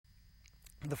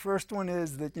The first one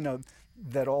is that,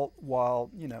 that while,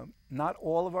 not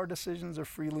all of our decisions are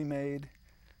freely made,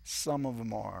 some of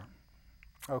them are.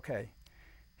 Okay,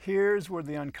 here's where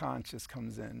the unconscious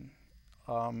comes in.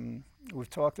 We've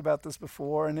talked about this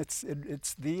before, and it's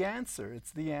the answer.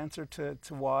 It's the answer to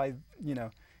why,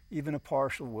 even a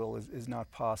partial will is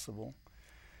not possible.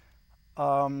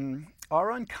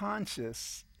 Our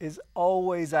unconscious is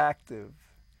always active.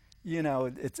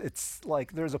 It's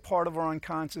like there's a part of our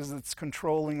unconscious that's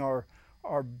controlling our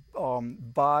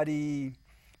body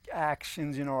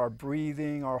actions, our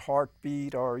breathing, our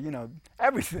heartbeat, our,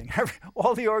 everything,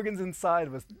 all the organs inside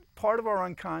of us. Part of our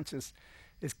unconscious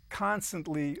is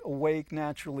constantly awake,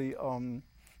 naturally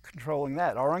controlling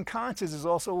that. Our unconscious is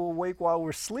also awake while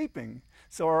we're sleeping.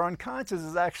 So our unconscious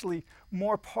is actually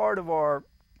more part of our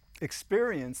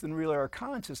experience than really our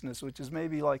consciousness, which is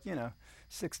maybe like,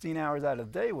 16 hours out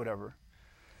of the day, whatever.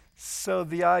 So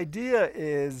the idea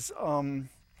is, all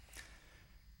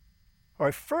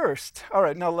right, first, all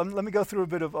right, now let me go through a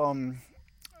bit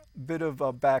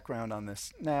of background on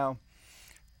this. Now,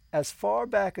 as far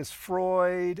back as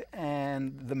Freud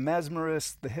and the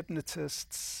mesmerists, the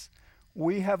hypnotists,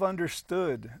 we have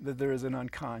understood that there is an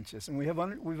unconscious, and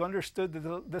we've understood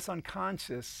that this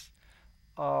unconscious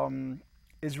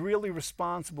is really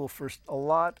responsible for a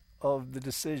lot of the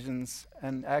decisions,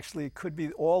 and actually it could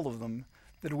be all of them,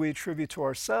 that we attribute to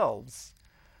ourselves.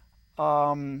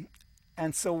 Um,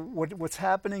 and so what's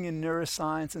happening in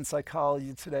neuroscience and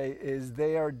psychology today is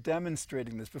they are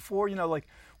demonstrating this. Before, like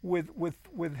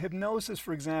with hypnosis,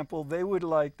 for example, they would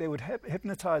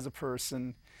hypnotize a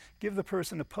person, give the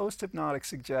person a post-hypnotic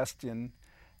suggestion,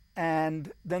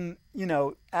 and then,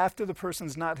 after the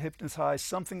person's not hypnotized,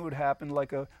 something would happen,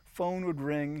 like a phone would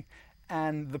ring,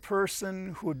 and the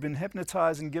person who had been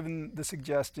hypnotized and given the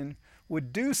suggestion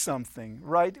would do something,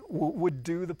 right? Would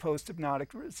do the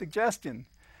post-hypnotic suggestion.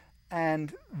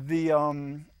 And the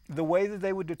way that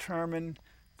they would determine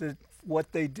that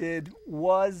what they did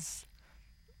was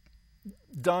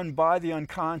done by the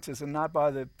unconscious and not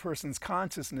by the person's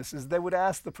consciousness is they would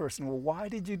ask the person, well, why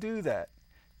did you do that?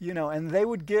 And they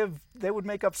would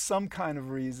make up some kind of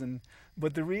reason,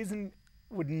 but the reason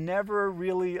would never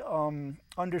really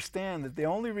understand that the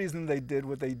only reason they did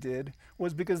what they did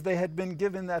was because they had been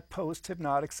given that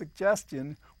post-hypnotic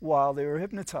suggestion while they were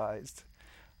hypnotized.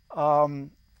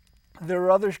 Um, there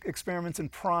are other experiments in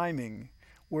priming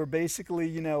where basically,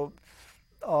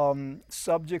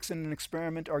 subjects in an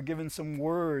experiment are given some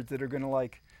words that are going to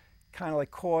kind of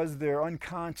like cause their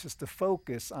unconscious to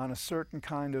focus on a certain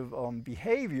kind of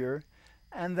behavior,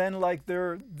 and then like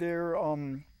they're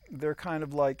kind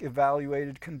of like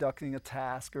evaluated conducting a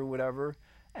task or whatever,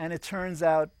 and it turns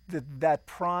out that that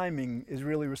priming is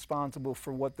really responsible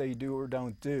for what they do or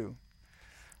don't do.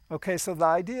 Okay, so the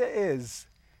idea is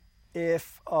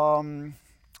if well,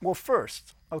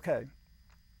 first, okay,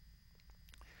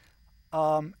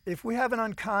 if we have an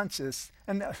unconscious,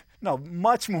 and no,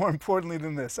 much more importantly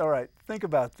than this, all right, think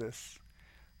about this.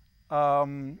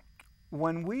 Um,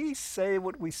 when we say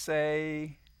what we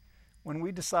say, when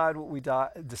we decide what we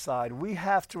decide, we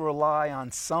have to rely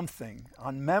on something,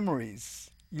 on memories.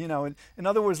 In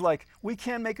other words, like we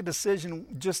can't make a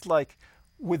decision just like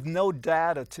with no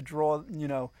data to draw,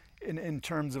 in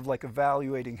terms of like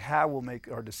evaluating how we'll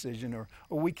make our decision, or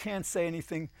we can't say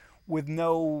anything with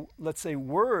no, let's say,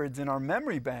 words in our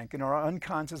memory bank, in our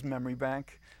unconscious memory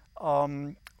bank,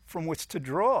 from which to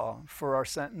draw for our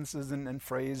sentences and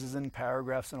phrases and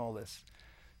paragraphs and all this.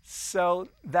 So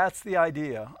that's the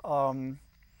idea.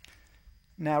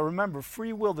 Now remember,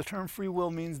 free will, the term free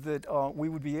will means that we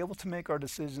would be able to make our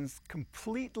decisions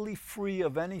completely free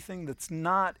of anything that's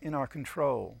not in our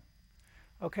control.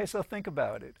 Okay, so think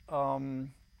about it.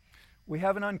 We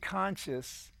have an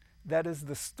unconscious that is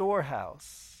the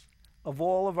storehouse of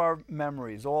all of our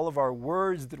memories, all of our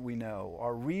words that we know,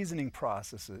 our reasoning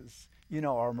processes,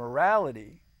 our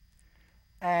morality.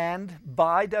 And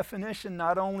by definition,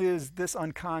 not only is this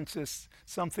unconscious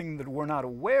something that we're not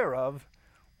aware of,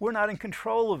 we're not in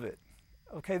control of it.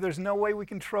 Okay, there's no way we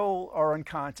control our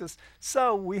unconscious.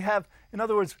 So we have, in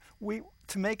other words,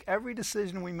 to make every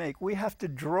decision we make, we have to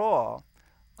draw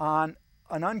on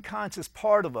an unconscious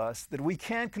part of us that we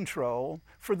can't control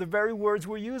for the very words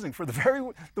we're using, for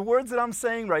the words that I'm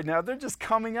saying right now. They're just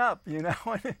coming up.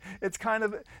 It's kind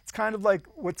of like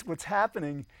what's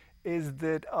happening is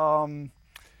that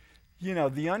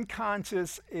the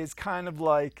unconscious is kind of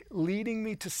like leading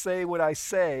me to say what I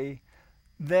say.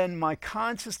 Then my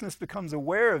consciousness becomes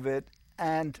aware of it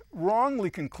and wrongly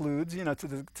concludes, to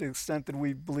the extent that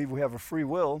we believe we have a free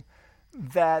will,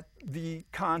 that the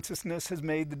consciousness has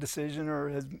made the decision or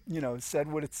has, said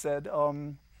what it said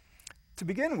to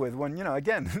begin with, when,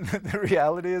 again, the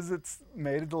reality is it's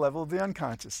made at the level of the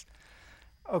unconscious.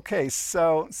 Okay,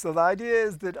 so the idea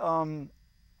is that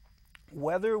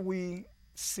whether we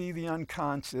see the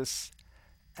unconscious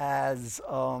as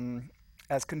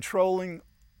controlling,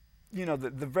 the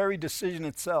very decision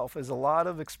itself, as a lot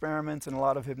of experiments and a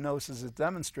lot of hypnosis has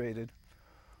demonstrated,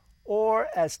 or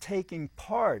as taking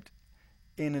part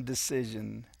in a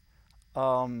decision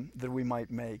that we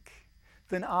might make,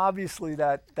 then obviously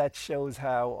that shows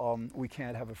how we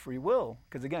can't have a free will.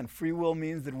 Because again, free will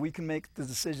means that we can make the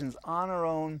decisions on our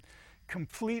own,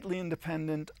 completely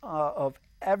independent of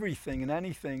everything and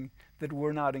anything that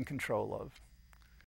we're not in control of.